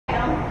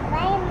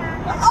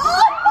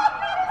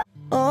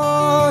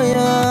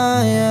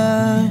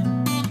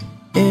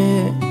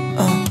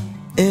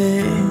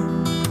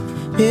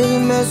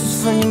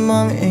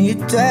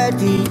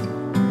daddy.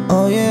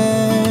 Oh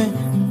yeah.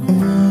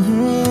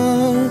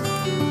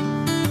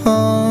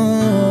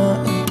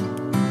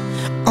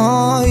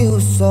 Oh, you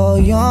so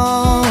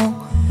young.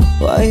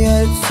 Why you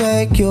had to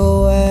take you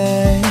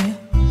away?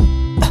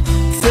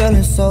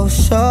 Feeling so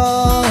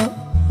sure.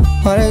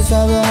 Why this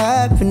ever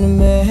happened to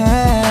me?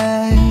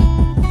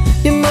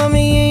 Your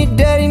mommy and your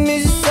daddy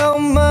miss you so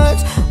much.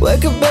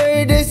 Wake up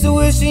every day so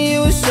wishing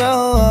you would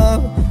show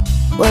up.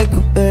 Wake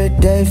up every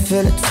day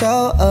feeling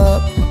so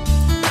up.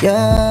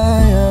 Yeah.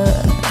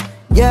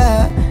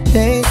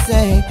 They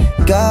say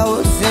God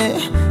works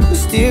in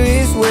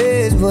mysterious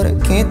ways, but I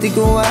can't think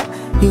of why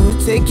He would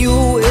take you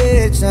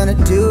away. Trying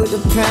to deal with the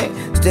pain,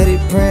 steady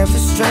praying for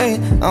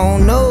strength. I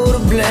don't know who to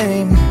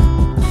blame,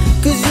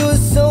 cause you were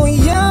so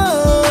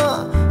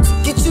young to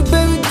get your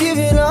baby, give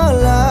it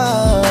all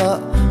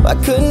up. Why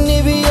couldn't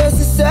it be us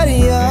inside of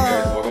you? Hey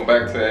guys, welcome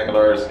back to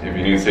Aguilar's. If you're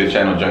new to the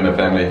channel, join the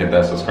family, hit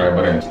that subscribe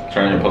button,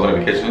 turn on your post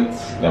notifications.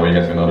 That way you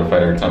guys get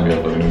notified every time we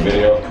upload a new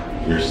video.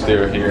 We're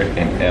still here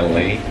in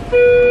LA.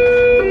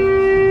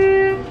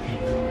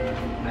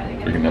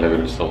 Freaking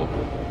elevator so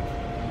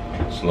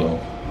slow.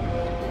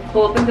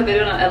 Who opens the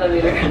video on an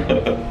elevator?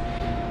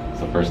 It's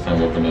the first time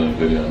we opened a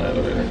video on an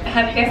elevator.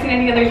 Have you guys seen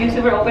any other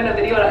YouTuber open a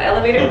video on an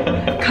elevator?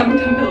 Comment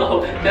down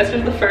below. That's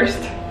just the first.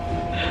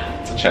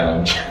 It's a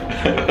challenge.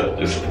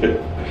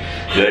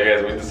 Yeah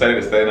guys, we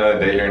decided to stay another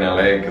day here in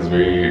LA because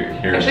we're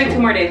here. Actually 2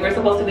 more days. We're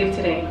supposed to leave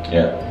today.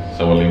 Yeah,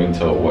 so we'll leave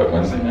until what,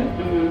 Wednesday night?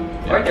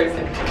 Yeah. Or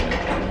Thursday.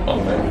 Oh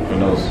man, who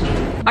knows?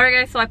 Alright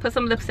guys, so I put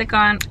some lipstick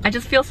on. I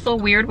just feel so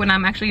weird when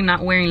I'm actually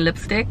not wearing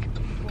lipstick.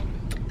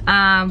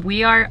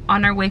 We are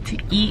on our way to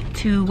eat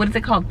to, what is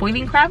it called?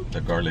 Boiling crab?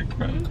 The garlic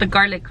crab. The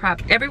garlic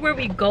crab. Everywhere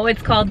we go,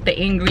 it's called the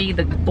angry,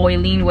 the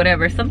boiling,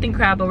 whatever. Something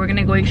crab, but we're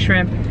gonna go eat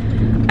shrimp.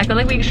 I feel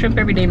like we eat shrimp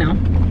every day now.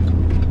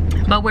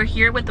 But we're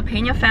here with the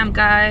Peña fam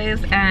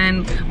guys,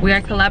 and we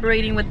are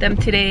collaborating with them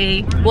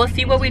today. We'll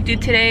see what we do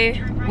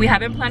today. We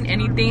haven't planned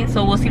anything,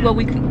 so we'll see what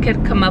we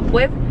could come up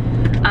with.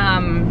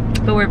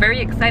 But we're very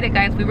excited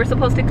guys. We were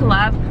supposed to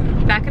collab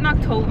back in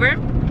October,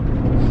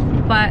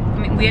 but I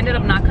mean, we ended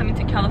up not coming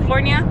to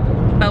California.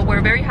 But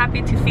we're very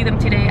happy to see them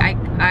today. I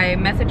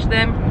messaged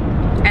them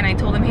and I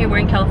told them, hey, we're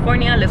in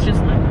California, let's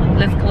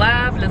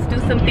collab, let's do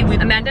something.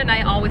 Amanda and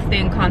I always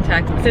stay in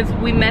contact. Since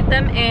we met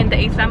them in the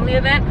Ace Family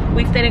event,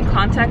 we stayed in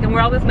contact and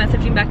we're always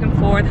messaging back and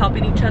forth,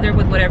 helping each other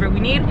with whatever we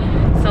need.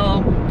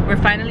 So we're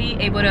finally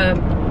able to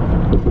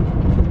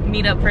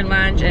meet up for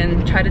lunch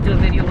and try to do a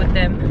video with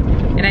them.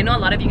 And I know a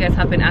lot of you guys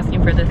have been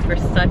asking for this for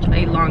such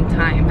a long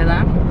time,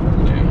 ¿verdad?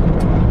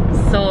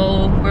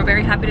 So we're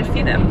very happy to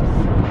see them.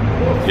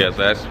 You guys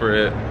asked for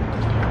it.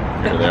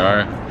 Here they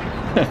are.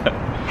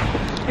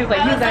 He's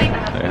like, Say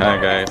hi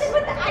guys.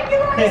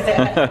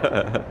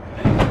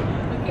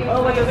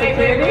 Oh, what's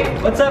security?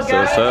 What's up,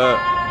 guys? What's up?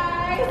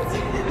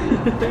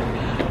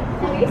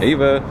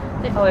 Ava.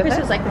 Chris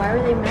was like, why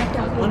were they mad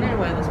down I was wondering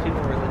why those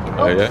people were looking.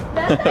 Oh yeah?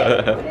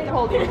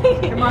 Hold you.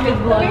 Your mommy's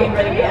vlogging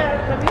right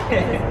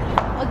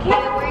now.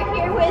 Okay, we're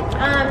here with What's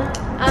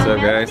up,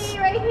 Melody guys?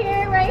 right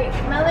here, right?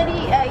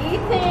 Melody,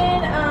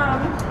 Ethan,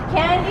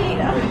 Candy.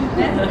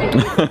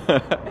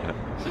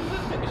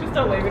 She's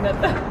still waving at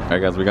them.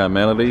 Alright guys, we got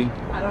Melody.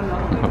 I don't know.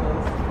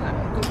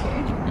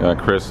 We got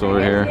Chris over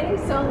here. It's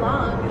getting so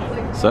long. It's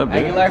like, What's up, dude?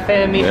 Aguilar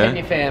fam, me Yeah.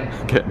 Peña fam.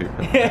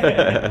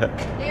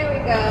 there we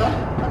go.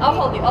 I'll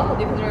hold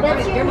you because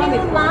That's your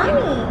new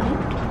mommy.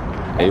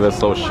 Ava's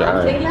so I'm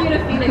shy. taking you to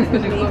Phoenix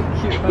with me.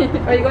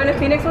 Are you going to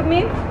Phoenix with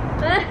me?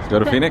 Let's go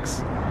to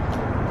Phoenix.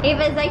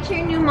 Ava, is that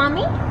your new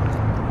mommy?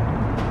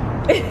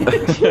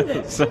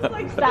 She's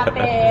like, stop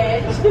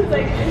it. She's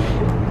like,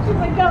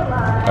 don't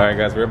lie. Alright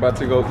guys, we're about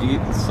to go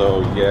eat,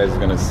 so you guys are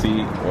gonna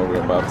see what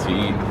we're about to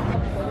eat.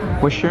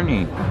 What's your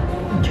name?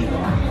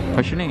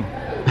 What's your name?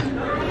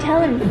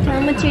 Tell him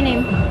what's your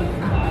name.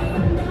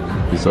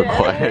 She's so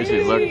quiet,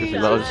 she's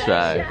so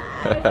shy.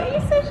 Why are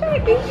you so shy,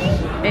 baby?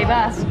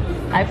 Ava,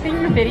 I've seen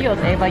your videos,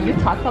 Ava. You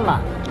talk a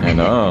lot. I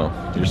know,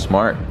 you're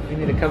smart. You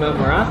need to come out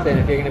more often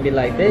if you're gonna be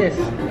like this.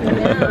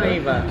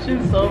 Ava.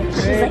 She's so pretty.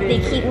 She's like, they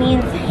keep me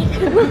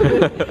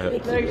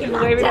inside. Look, she's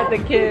waving at the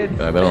kids.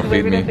 They don't feed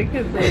waving me. at the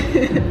kids.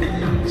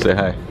 Say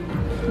hi.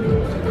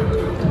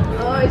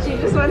 Oh, she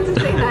just wants to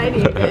say hi to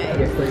you guys.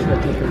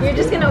 You're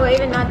just gonna wave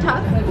and not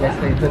talk?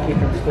 Yesterday cookie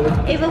from school.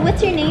 Ava,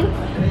 what's your name?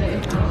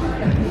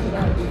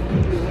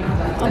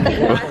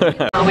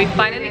 We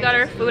finally got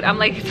our food. I'm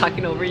like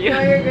talking over you.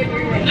 Oh, you're good,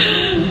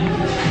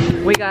 you're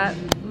good. We got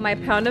my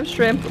pound of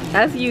shrimp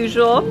as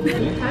usual.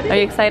 Are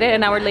you excited?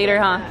 An hour later,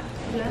 huh?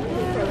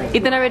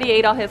 Ethan already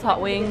ate all his hot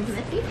wings.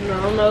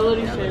 No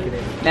little shrimp.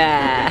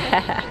 Nah.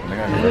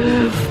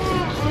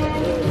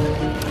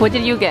 What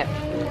did you get?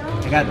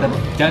 I got the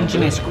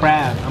Dungeness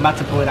crab. I'm about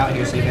to pull it out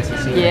here so you guys can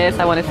see it. Yes,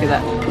 I want to see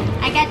that.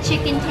 I got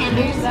chicken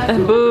tenders.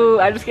 Boo,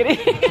 I'm just kidding.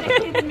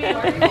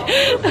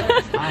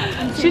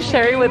 She's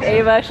sharing with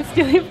Ava. She's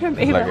stealing from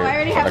Ava.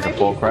 Like a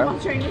full crab?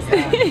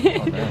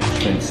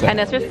 And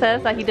Esther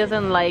says that he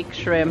doesn't like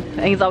shrimp,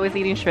 and he's always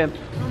eating shrimp.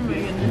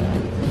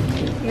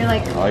 You're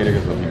like, I'll eat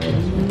it with me.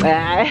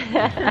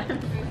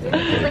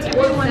 Like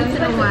every once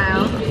in a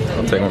while.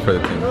 I'll take one for the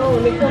team.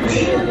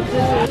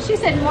 She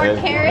said more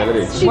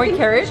carrots. More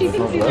carrots? She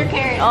thinks these are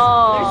carrots.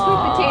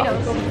 Oh. They're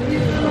sweet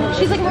potatoes.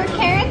 She's like, more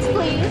carrots,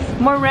 please.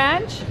 More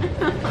ranch?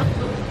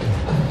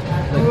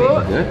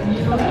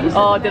 Good?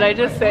 Oh, did I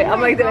just say? I'm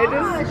like, did I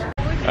just?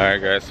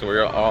 Alright guys, so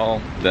we're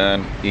all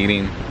done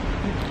eating.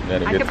 We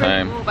had a good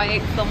time. Move. I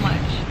ate so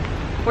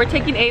much. We're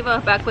taking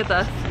Ava back with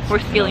us. We're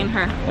stealing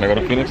her. Wanna go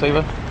to Phoenix,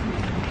 Ava?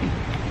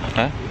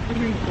 Huh?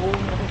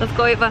 Let's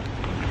go, Ava.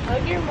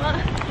 Hug your mom.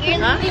 You're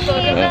leaving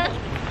me, Ava.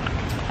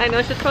 I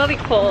know, she's probably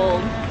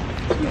cold.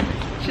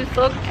 She's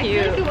so I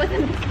cute. feel like it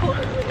wasn't this cold.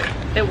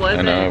 I It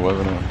wasn't. know, it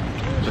wasn't.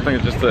 I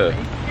think it's just a...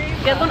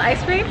 You guys want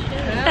ice cream?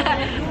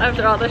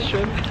 After all the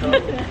shrimp.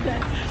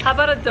 How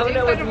about a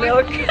donut with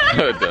milk?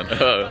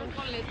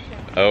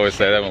 I always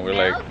say that when we're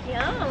like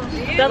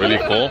really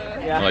full.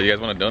 Yeah. Like, you guys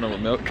want a donut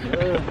with milk?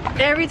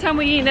 Every time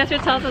we eat, Nestor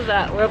tells us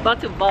that. We're about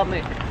to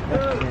vomit.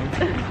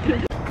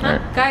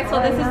 Guys,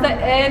 so this is the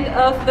end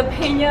of the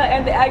Peña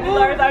and the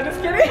Aguilars. I'm just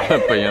kidding.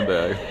 Peña.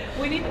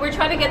 We're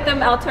trying to get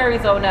them out to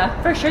Arizona.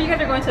 For sure you guys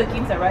are going to the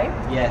quince, right?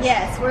 Yes.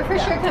 Yes, we're for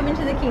sure coming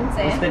to the What's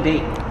quince. the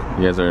date?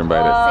 You guys are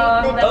invited.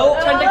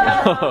 Turn the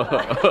camera.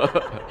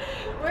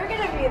 We're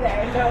gonna be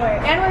there, don't worry.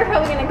 And we're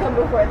probably gonna come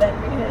before then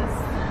because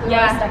we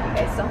Yeah. want to stuck you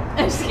guys, so.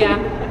 I'm just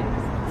kidding.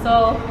 Yeah.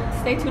 So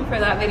stay tuned for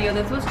that video.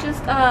 This was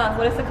just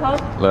what is it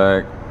called?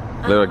 Like,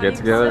 little get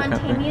together.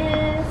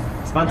 Spontaneous.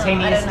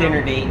 Spontaneous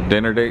dinner date.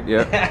 Dinner date, yeah.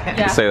 You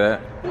can say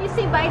that. Can you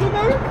say bye to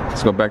them?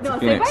 Let's go back to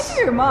Phoenix.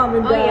 your mom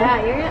and Oh yeah,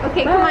 you're gonna.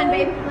 Okay, come on,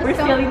 babe. Let's We're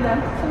go. stealing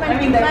them. Come on, I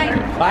mean, bye.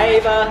 Bye,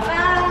 Ava.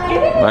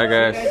 Bye. Bye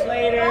guys. See you guys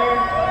later.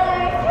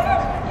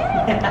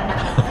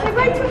 Say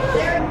bye to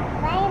them.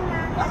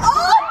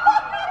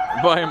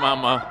 Bye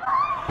mama.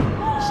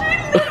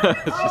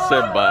 She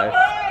said bye.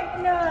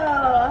 No.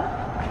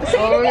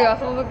 Oh yeah,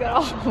 oh my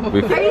god. We,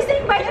 Are you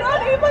saying bye to them?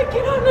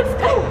 Get on, let's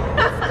go.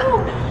 Let's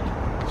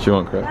go. she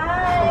won't cry.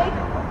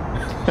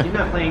 Bye. She's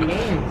not playing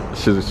games.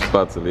 She's just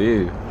about to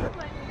leave.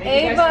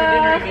 Thank you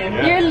guys for dinner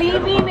again. You're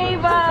leaving,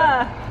 Ava.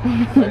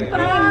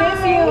 I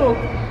miss you.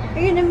 Are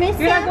you gonna miss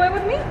You're not them? going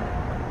with me?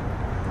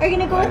 Are you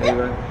gonna go with them?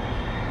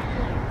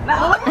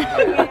 Oh,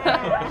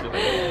 yeah.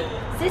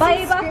 Sissy's Bye,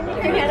 Eva. screaming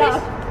her head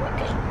off.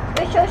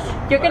 Shush, shush.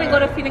 You're gonna go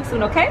to Phoenix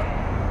soon, okay?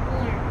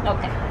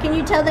 Okay. Can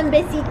you tell them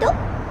besito?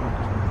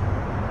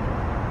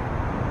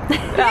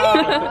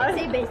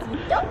 Say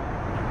besito.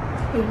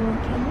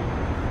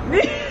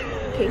 Hey,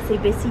 okay, say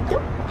besito.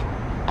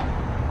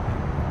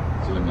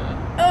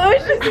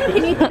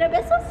 Can you tell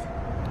besos?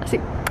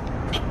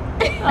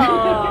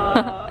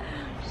 Aww.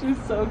 She's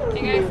so cute.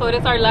 Okay guys, so it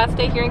is our last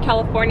day here in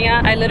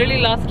California. I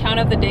literally lost count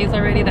of the days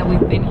already that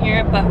we've been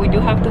here, but we do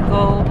have to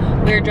go.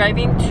 We're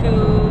driving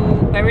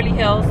to Beverly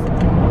Hills.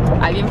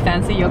 I didn't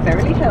fancy your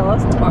Beverly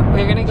Hills.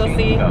 We're gonna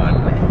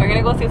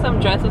go see some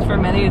dresses for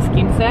Melody's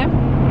quince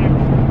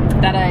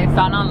that I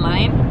found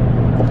online.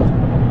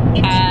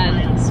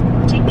 And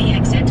take the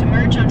exit to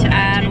merge onto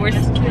we're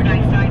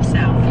 295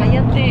 south.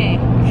 Cállate.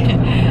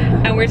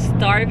 And we're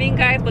starving,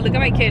 guys, but look at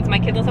my kids. My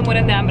kids no se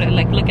mueren de hambre.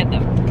 Like, look at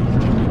them.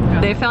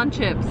 They found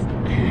chips.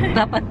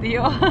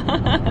 Tapatio.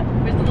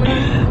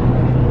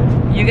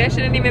 You guys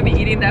shouldn't even be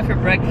eating that for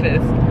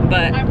breakfast,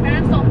 but Our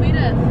parents don't feed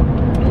us.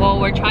 well,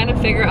 we're trying to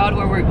figure out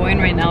where we're going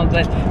right now,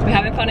 but we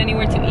haven't found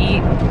anywhere to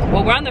eat.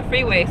 Well, we're on the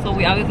freeway, so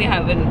we obviously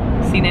haven't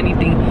seen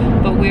anything,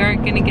 but we are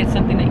gonna get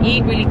something to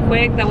eat really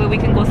quick. That way we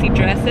can go see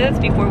dresses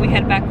before we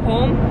head back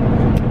home,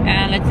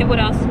 and let's see what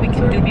else we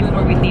can do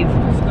before we leave.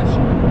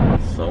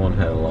 Someone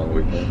had a long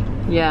weekend.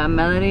 Yeah,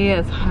 Melody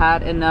has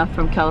had enough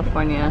from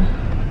California.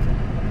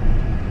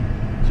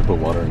 She put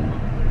water in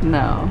it.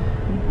 No.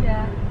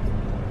 Yeah.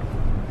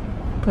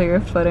 Put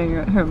your foot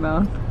in her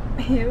mouth.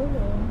 Ew.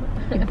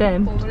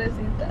 Then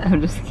Pobrecita.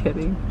 I'm just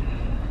kidding.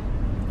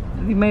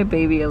 Leave my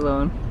baby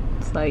alone.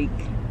 It's like,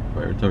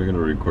 Every time you're gonna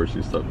record,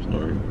 she stops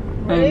snoring.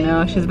 I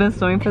know, she's been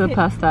snoring for the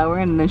past hour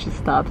and then she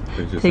stopped.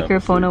 She's just Take half her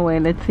phone asleep. away,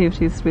 let's see if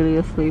she's really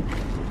asleep.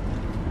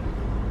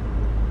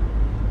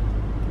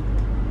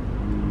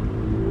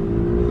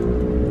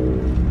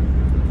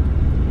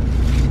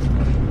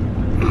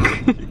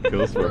 She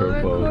kills for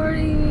her phone.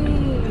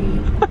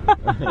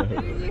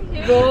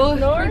 Bro,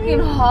 it's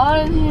freaking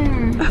hot in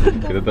here.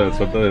 Quítate,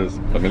 suelta de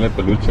familia de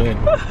peluche.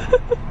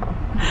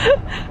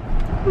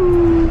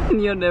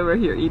 You'll never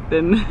hear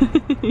Ethan.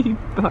 He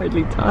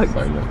hardly talks.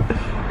 Silent.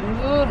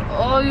 Dude,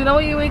 oh, you know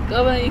when you wake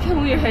up and you can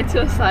move your head to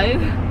the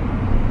side?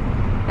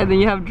 And then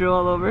you have drool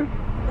all over.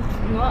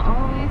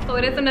 Uh-oh. So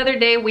it is another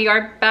day. We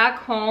are back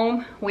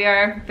home. We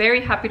are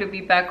very happy to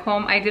be back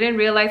home. I didn't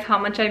realize how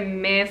much I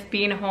miss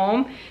being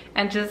home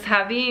and just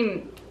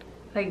having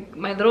like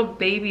my little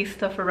baby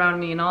stuff around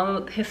me and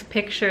all his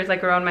pictures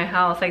like around my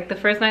house. Like the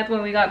first night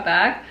when we got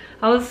back,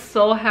 I was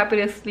so happy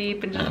to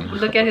sleep and just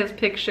look at his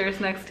pictures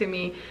next to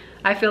me.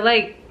 I feel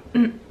like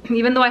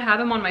even though I have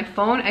him on my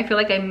phone, I feel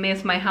like I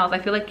miss my house. I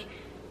feel like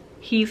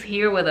he's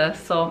here with us.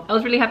 So I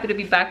was really happy to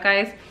be back,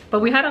 guys,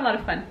 but we had a lot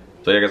of fun.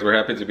 So yeah guys, we're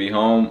happy to be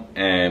home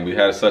and we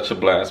had such a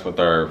blast with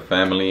our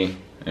family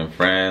and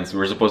friends. We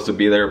were supposed to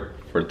be there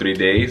for 3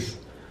 days,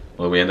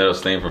 Well, we ended up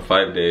staying for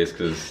 5 days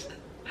because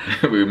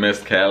we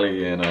missed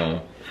Cali and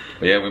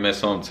but yeah, we missed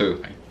home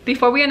too.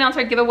 Before we announce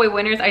our giveaway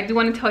winners, I do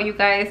want to tell you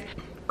guys,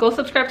 go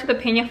subscribe to the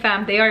Peña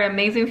fam. They are an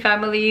amazing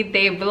family.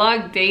 They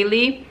vlog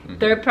daily.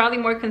 They're probably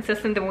more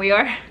consistent than we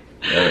are.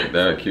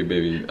 That cute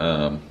baby.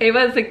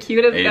 Ava's the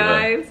cutest, Ava.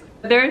 guys.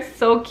 They're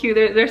so cute.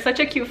 They're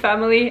such a cute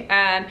family.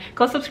 And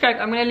go subscribe.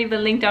 I'm gonna leave the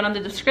link down on the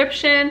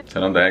description.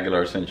 Tell them the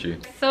Aguilar sent you.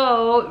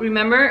 So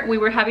remember, we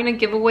were having a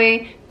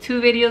giveaway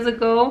 2 videos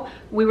ago.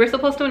 We were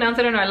supposed to announce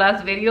it in our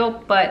last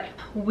video, but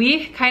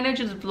we kind of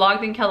just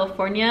vlogged in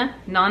California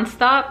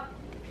non-stop,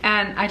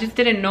 and I just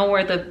didn't know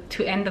where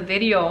to end the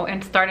video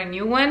and start a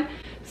new one.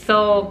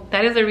 So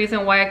that is the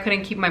reason why I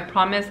couldn't keep my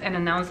promise and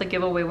announce the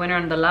giveaway winner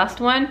on the last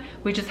one.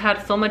 We just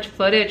had so much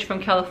footage from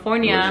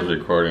California. We're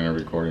just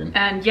recording.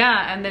 And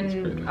yeah, and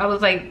then I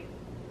was like,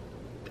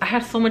 I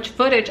had so much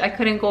footage, I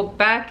couldn't go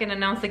back and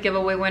announce the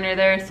giveaway winner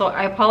there. So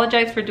I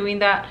apologize for doing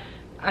that.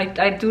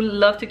 I do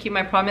love to keep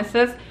my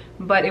promises,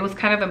 but it was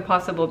kind of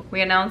impossible.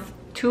 We announced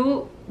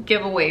 2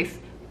 giveaways.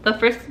 The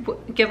first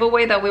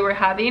giveaway that we were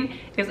having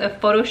is a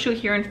photo shoot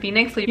here in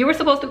Phoenix. So you were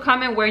supposed to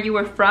comment where you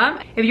were from.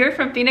 If you're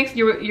from Phoenix,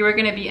 you were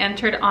going to be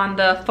entered on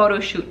the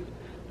photo shoot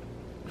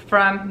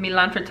from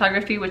Milan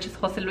Photography, which is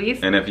Jose Luis.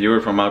 And if you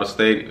were from out of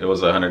state, it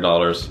was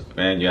 $100,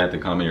 and you had to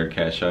comment your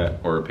Cash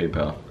App or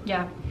PayPal.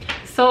 Yeah.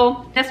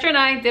 So Nestor and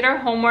I did our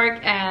homework,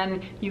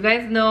 and you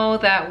guys know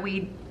that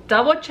we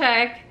double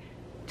check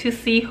to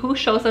see who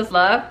shows us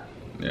love.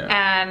 Yeah.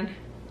 And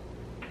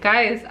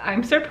guys,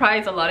 I'm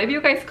surprised a lot of you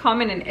guys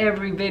comment in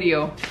every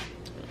video.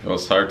 It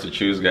was hard to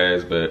choose,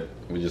 guys, but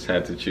we just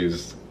had to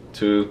choose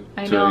two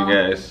of you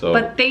guys. So,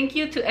 but thank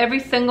you to every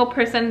single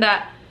person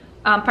that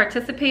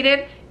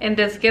participated in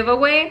this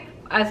giveaway.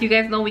 As you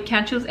guys know, we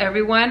can't choose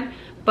everyone,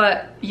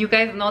 but you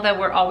guys know that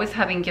we're always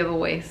having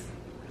giveaways.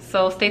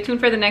 So stay tuned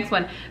for the next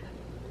one.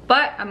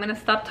 But I'm gonna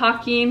stop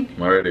talking.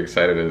 I'm already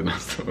excited to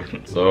announce the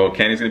winner. So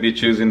Candy's gonna be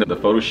choosing the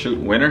photo shoot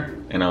winner,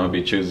 and I'm gonna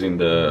be choosing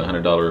the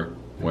 $100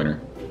 winner.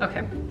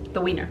 Okay,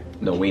 the winner.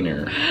 The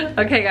winner.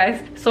 Okay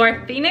guys, so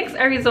our Phoenix,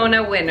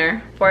 Arizona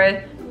winner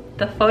for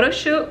the photo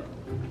shoot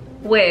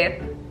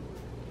with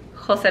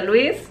Jose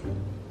Luis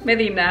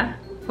Medina,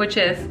 which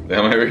is...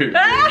 Am I really?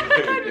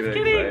 I'm just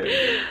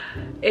kidding.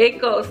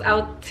 It goes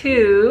out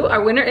to,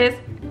 our winner is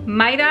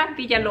Mayra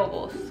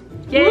Villalobos.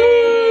 Yay!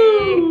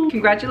 Woo!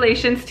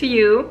 Congratulations to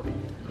you.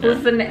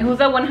 Who's the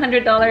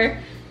 $100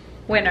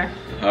 winner?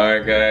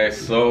 Alright guys,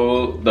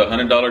 so the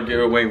 $100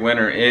 giveaway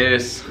winner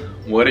is...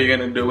 What are you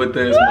gonna do with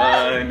this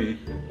money?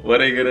 What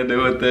are you gonna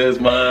do with this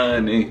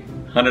money?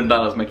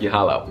 $100 make you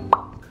holla.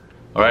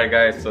 Alright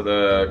guys, so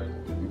the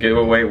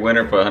giveaway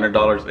winner for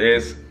 $100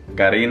 is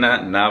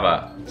Karina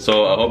Nava.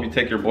 So I hope you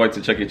take your boy to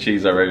Chuck E.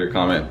 Cheese. I read your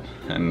comment.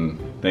 And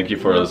thank you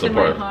for the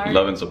support.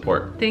 Love and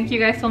support. Thank you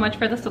guys so much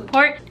for the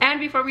support. And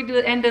before we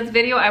end this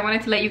video, I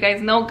wanted to let you guys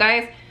know,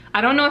 guys,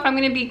 I don't know if I'm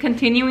gonna be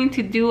continuing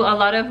to do a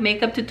lot of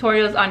makeup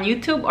tutorials on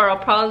YouTube, or I'll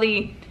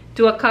probably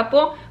do a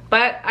couple.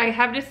 But I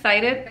have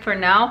decided for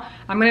now,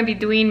 I'm gonna be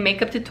doing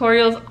makeup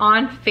tutorials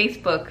on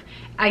Facebook.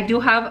 I do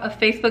have a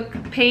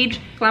Facebook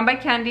page, Glam by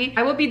Candy.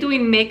 I will be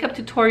doing makeup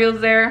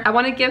tutorials there. I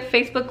wanna give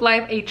Facebook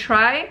Live a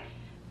try.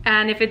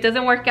 And if it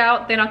doesn't work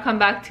out, then I'll come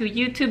back to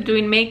YouTube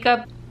doing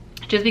makeup,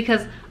 just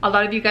because a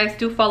lot of you guys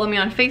do follow me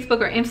on Facebook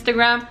or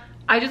Instagram.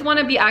 I just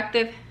wanna be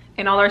active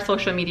in all our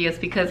social medias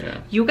because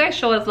you guys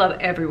show us love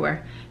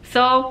everywhere.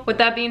 So with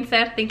that being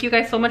said, thank you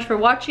guys so much for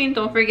watching.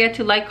 Don't forget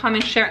to like,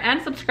 comment, share, and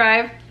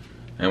subscribe.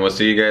 And we'll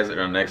see you guys in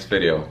our next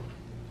video.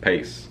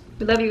 Peace.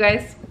 We love you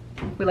guys.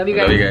 We love you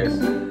guys. Love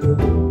you guys.